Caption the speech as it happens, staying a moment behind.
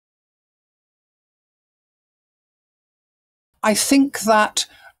I think that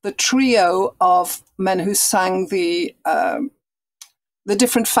the trio of men who sang the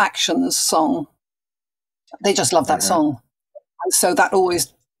different factions song, they just loved that song. And so that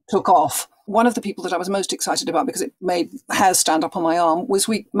always took off. One of the people that I was most excited about, because it made hairs stand up on my arm, was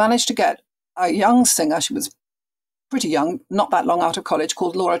we managed to get a young singer, she was pretty young, not that long out of college,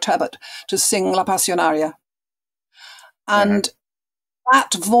 called Laura Tebbett, to sing La Pasionaria. And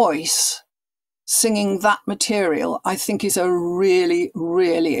that voice, singing that material, I think is a really,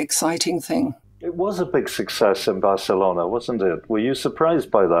 really exciting thing. It was a big success in Barcelona, wasn't it? Were you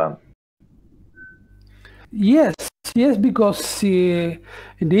surprised by that? Yes, because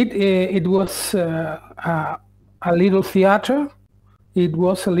indeed it was a little theater. It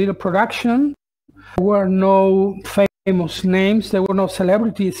was a little production. There were no famous names. There were no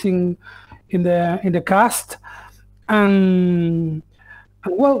celebrities in the cast, and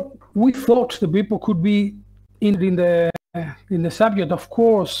well, we thought the people could be in the subject, of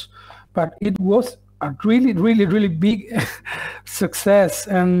course, but it was a really, really, really big success,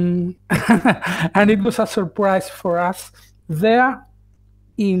 and and it was a surprise for us there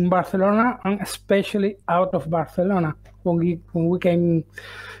in Barcelona, and especially out of Barcelona when we came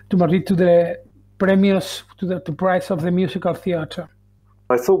to Madrid to the premios, to the prize of the musical theater.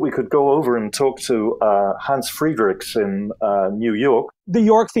 I thought we could go over and talk to Hans Friedrichs in New York. The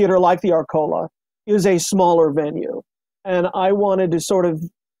York Theater, like the Arcola, is a smaller venue, and I wanted to sort of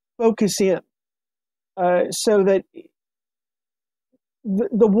focus in so that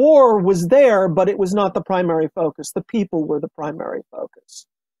the war was there, but it was not the primary focus. The people were the primary focus.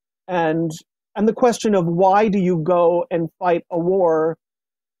 And the question of why do you go and fight a war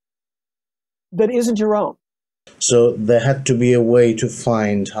that isn't your own? So there had to be a way to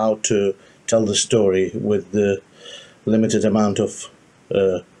find how to tell the story with the limited amount of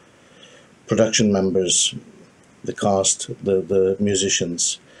production members, the cast, the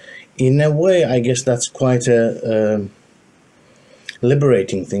musicians. In a way, I guess that's quite a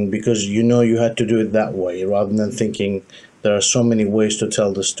liberating thing, because you had to do it that way rather than thinking there are so many ways to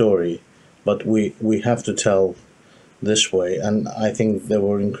tell the story, but we have to tell this way. And I think they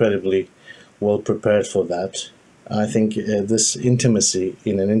were incredibly well prepared for that. I think this intimacy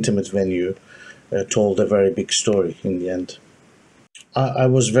in an intimate venue told a very big story in the end. I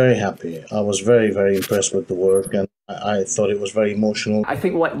was very happy. I was very, very impressed with the work, and I thought it was very emotional. I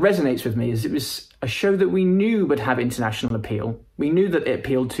think what resonates with me is it was a show that we knew would have international appeal. We knew that it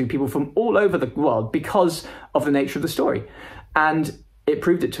appealed to people from all over the world because of the nature of the story. And it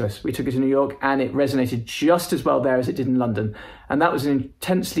proved it to us. We took it to New York and it resonated just as well there as it did in London. And that was an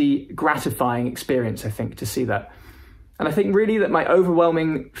intensely gratifying experience, I think, to see that. And I think really that my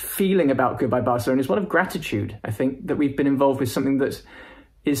overwhelming feeling about Goodbye Barcelona is one of gratitude. I think that we've been involved with something that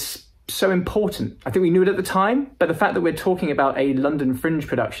is so important. I think we knew it at the time, but the fact that we're talking about a London Fringe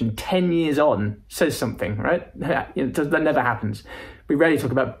production 10 years on says something, right? That never happens. We rarely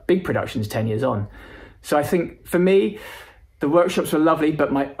talk about big productions 10 years on. So I think for me, the workshops were lovely,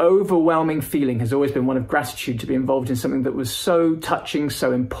 but my overwhelming feeling has always been one of gratitude to be involved in something that was so touching,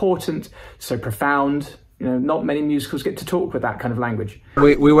 so important, so profound. Not many musicals get to talk with that kind of language.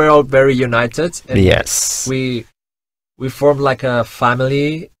 We were all very united. And yes. We formed like a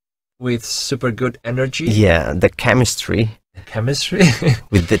family with super good energy. Yeah, the chemistry.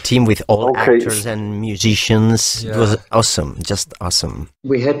 With the team, with all actors and musicians. Yeah. It was awesome, just awesome.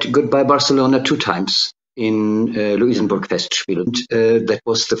 We had Goodbye Barcelona 2 times in Luisenburg Festspiel. That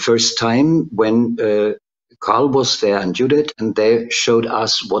was the first time when Carl was there and Judith, and they showed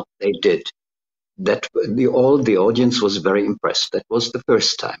us what they did. That the audience was very impressed. That was the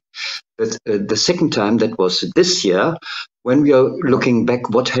first time. But the second time, that was this year, when we are looking back,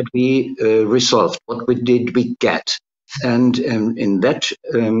 what had we resolved? What did we get? And in that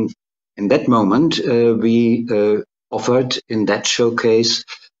moment, we offered in that showcase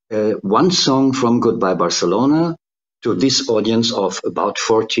one song from Goodbye Barcelona to this audience of about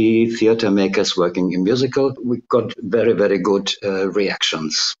 40 theater makers working in musical. We got very, very good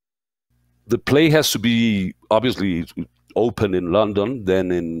reactions. The play has to be obviously open in London,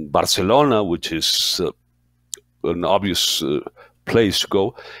 then in Barcelona, which is an obvious place to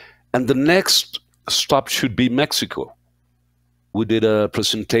go. And the next stop should be Mexico. We did a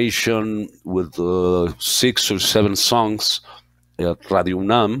presentation with 6 or 7 songs at Radio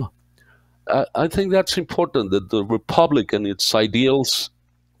UNAM. I think that's important, that the Republic and its ideals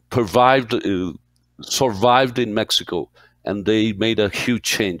survived in Mexico. And they made a huge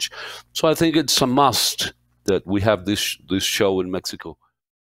change. So I think it's a must that we have this show in Mexico.